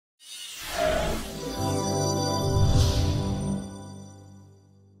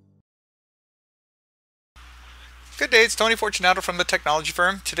Good day, it's Tony Fortunato from the technology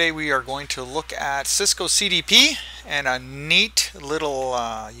firm. Today we are going to look at Cisco CDP and a neat little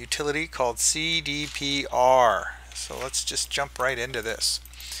utility called CDPR. So let's just jump right into this.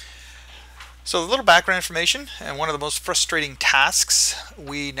 So a little background information, and one of the most frustrating tasks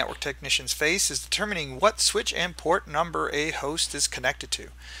we network technicians face is determining what switch and port number a host is connected to.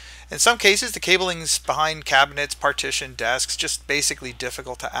 In some cases, the cabling's behind cabinets, partition, desks, just basically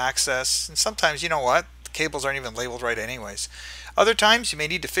difficult to access. And sometimes, you know what? The cables aren't even labeled right anyways. Other times, you may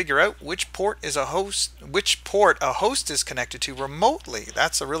need to figure out which port a host is connected to remotely.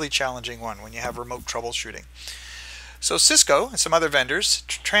 That's a really challenging one when you have remote troubleshooting. So Cisco and some other vendors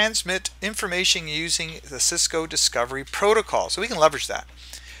transmit information using the Cisco Discovery Protocol. So we can leverage that.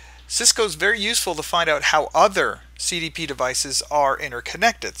 Cisco is very useful to find out how other CDP devices are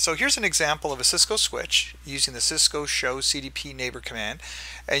interconnected. So here's an example of a Cisco switch using the Cisco show CDP neighbor command.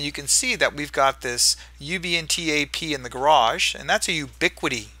 And you can see that we've got this UBNTAP in the garage, and that's a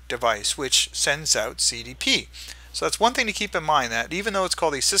ubiquity device which sends out CDP. So that's one thing to keep in mind, that even though it's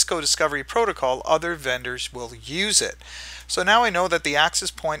called a Cisco Discovery Protocol, other vendors will use it. So now I know that the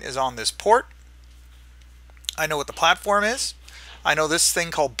access point is on this port. I know what the platform is. I know this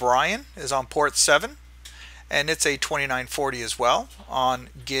thing called Brian is on port 7, and it's a 2940 as well on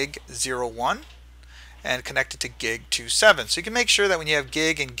gig 01 and connected to gig 27. So you can make sure that when you have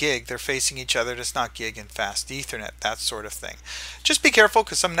gig and gig, they're facing each other. It's not gig and fast Ethernet, that sort of thing. Just be careful,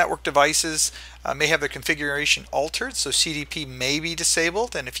 because some network devices may have their configuration altered, so CDP may be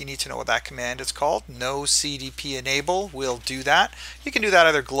disabled. And if you need to know what that command is called, no CDP enable will do that. You can do that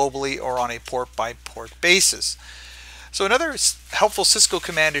either globally or on a port by port basis. So another helpful Cisco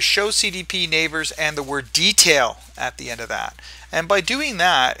command is show CDP neighbors and the word detail at the end of that. And by doing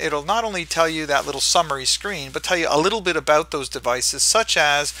that, it'll not only tell you that little summary screen, but tell you a little bit about those devices, such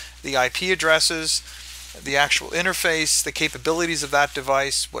as the IP addresses, the actual interface, the capabilities of that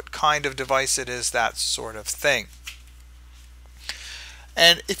device, what kind of device it is, that sort of thing.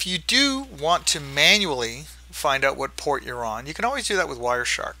 And if you do want to manually find out what port you're on, you can always do that with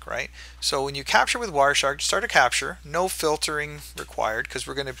Wireshark, right? So when you capture with Wireshark, start a capture, no filtering required, because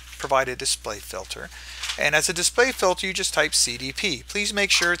we're going to provide a display filter. And as a display filter, you just type CDP. Please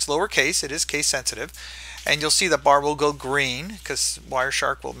make sure it's lowercase, it is case sensitive, and you'll see the bar will go green, because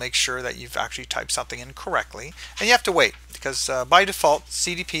Wireshark will make sure that you've actually typed something in correctly. And you have to wait, because by default,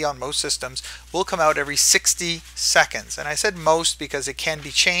 CDP on most systems will come out every 60 seconds. And I said most because it can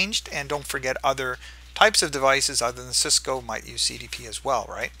be changed, and don't forget other types of devices other than Cisco might use CDP as well,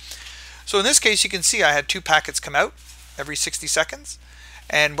 right? So in this case, you can see I had 2 packets come out every 60 seconds.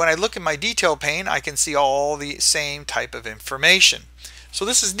 And when I look in my detail pane, I can see all the same type of information. So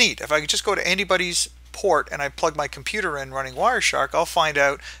this is neat. If I could just go to anybody's port and I plug my computer in running Wireshark, I'll find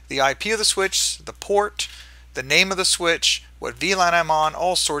out the IP of the switch, the port, the name of the switch, what VLAN I'm on,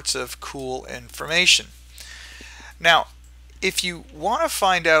 all sorts of cool information. Now, if you want to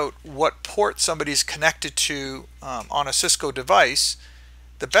find out what port somebody's connected to on a Cisco device,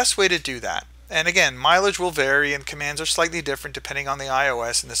 the best way to do that, and again, mileage will vary and commands are slightly different depending on the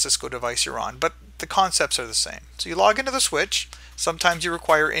iOS and the Cisco device you're on, but the concepts are the same. So you log into the switch. Sometimes you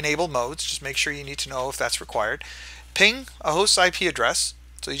require enable modes. Just make sure you need to know if that's required. Ping a host's IP address.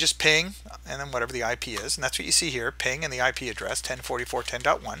 So you just ping and then whatever the IP is, and that's what you see here, ping and the IP address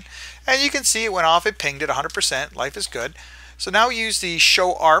 1044.10.1, and you can see it went off, it pinged at 100%, life is good. So now we use the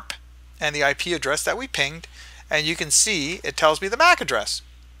show ARP and the IP address that we pinged, and you can see it tells me the MAC address.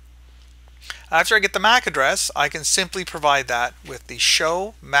 After I get the MAC address, I can simply provide that with the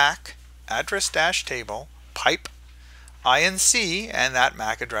show MAC address dash table pipe INC and that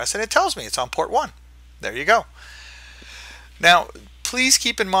MAC address, and it tells me it's on port 1. There you go. Now, please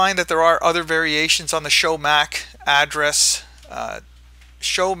keep in mind that there are other variations on the show MAC address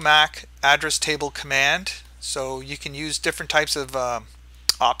table command. So you can use different types of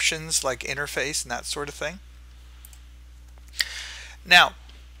options like interface and that sort of thing. Now,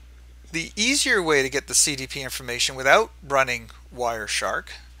 the easier way to get the CDP information without running Wireshark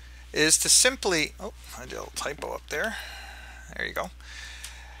is to simply, oh, I did a little typo up there. There you go.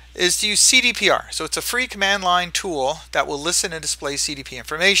 Is to use CDPR. So it's a free command line tool that will listen and display CDP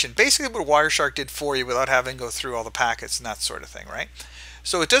information. Basically what Wireshark did for you without having to go through all the packets and that sort of thing, right?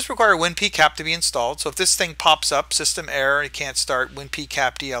 So it does require WinPCAP to be installed. So if this thing pops up, system error, it can't start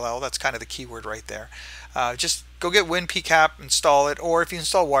WinPCAP DLL, that's kind of the keyword right there. Just go get WinPCAP, install it, or if you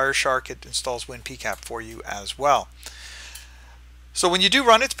install Wireshark, it installs WinPCAP for you as well. So when you do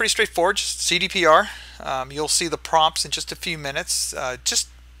run it, it's pretty straightforward, just CDPR. You'll see the prompts in just a few minutes. Just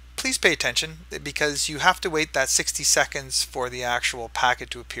please pay attention, because you have to wait that 60 seconds for the actual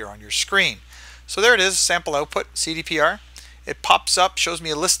packet to appear on your screen. So there it is, sample output, CDPR. It pops up, shows me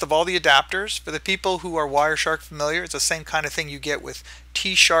a list of all the adapters. For the people who are Wireshark familiar, it's the same kind of thing you get with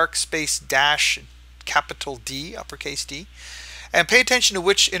T-Shark space dash capital D, uppercase D. And pay attention to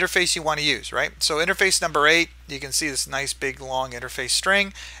which interface you want to use, right? So interface number 8, you can see this nice big long interface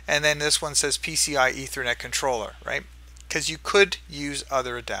string, and then this one says PCI Ethernet controller, right? Because you could use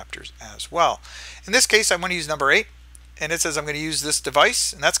other adapters as well. In this case, I want to use number 8, and it says I'm going to use this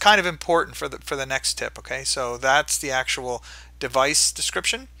device, and that's kind of important for the next tip, okay? So that's the actual device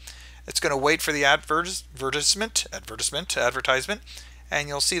description. It's going to wait for the advertisement, and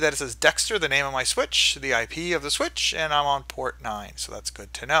you'll see that it says Dexter, the name of my switch, the IP of the switch, and I'm on port 9, so that's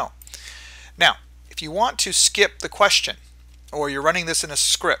good to know. Now, if you want to skip the question, or you're running this in a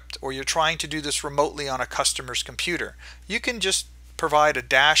script, or you're trying to do this remotely on a customer's computer, you can just provide a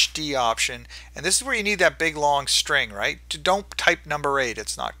 -D option, and this is where you need that big long string, right? Don't type number 8,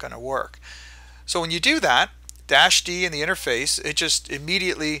 it's not going to work. So when you do that, -D in the interface, it just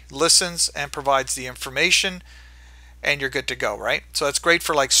immediately listens and provides the information, and you're good to go, right? So that's great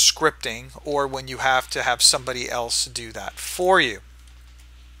for like scripting or when you have to have somebody else do that for you.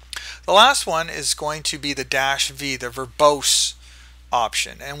 The last one is going to be the -V, the verbose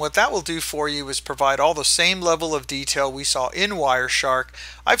option. And what that will do for you is provide all the same level of detail we saw in Wireshark.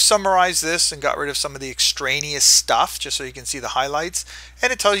 I've summarized this and got rid of some of the extraneous stuff just so you can see the highlights.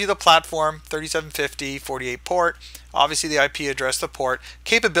 And it tells you the platform, 3750, 48 port, obviously the IP address, the port,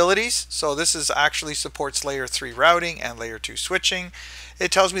 capabilities. So this is actually supports layer 3 routing and layer 2 switching.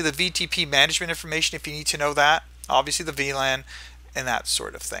 It tells me the VTP management information if you need to know that. Obviously the VLAN and that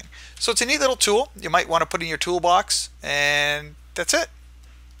sort of thing. So it's a neat little tool you might want to put in your toolbox, and that's it.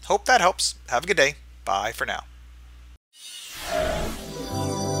 Hope that helps. Have a good day. Bye for now.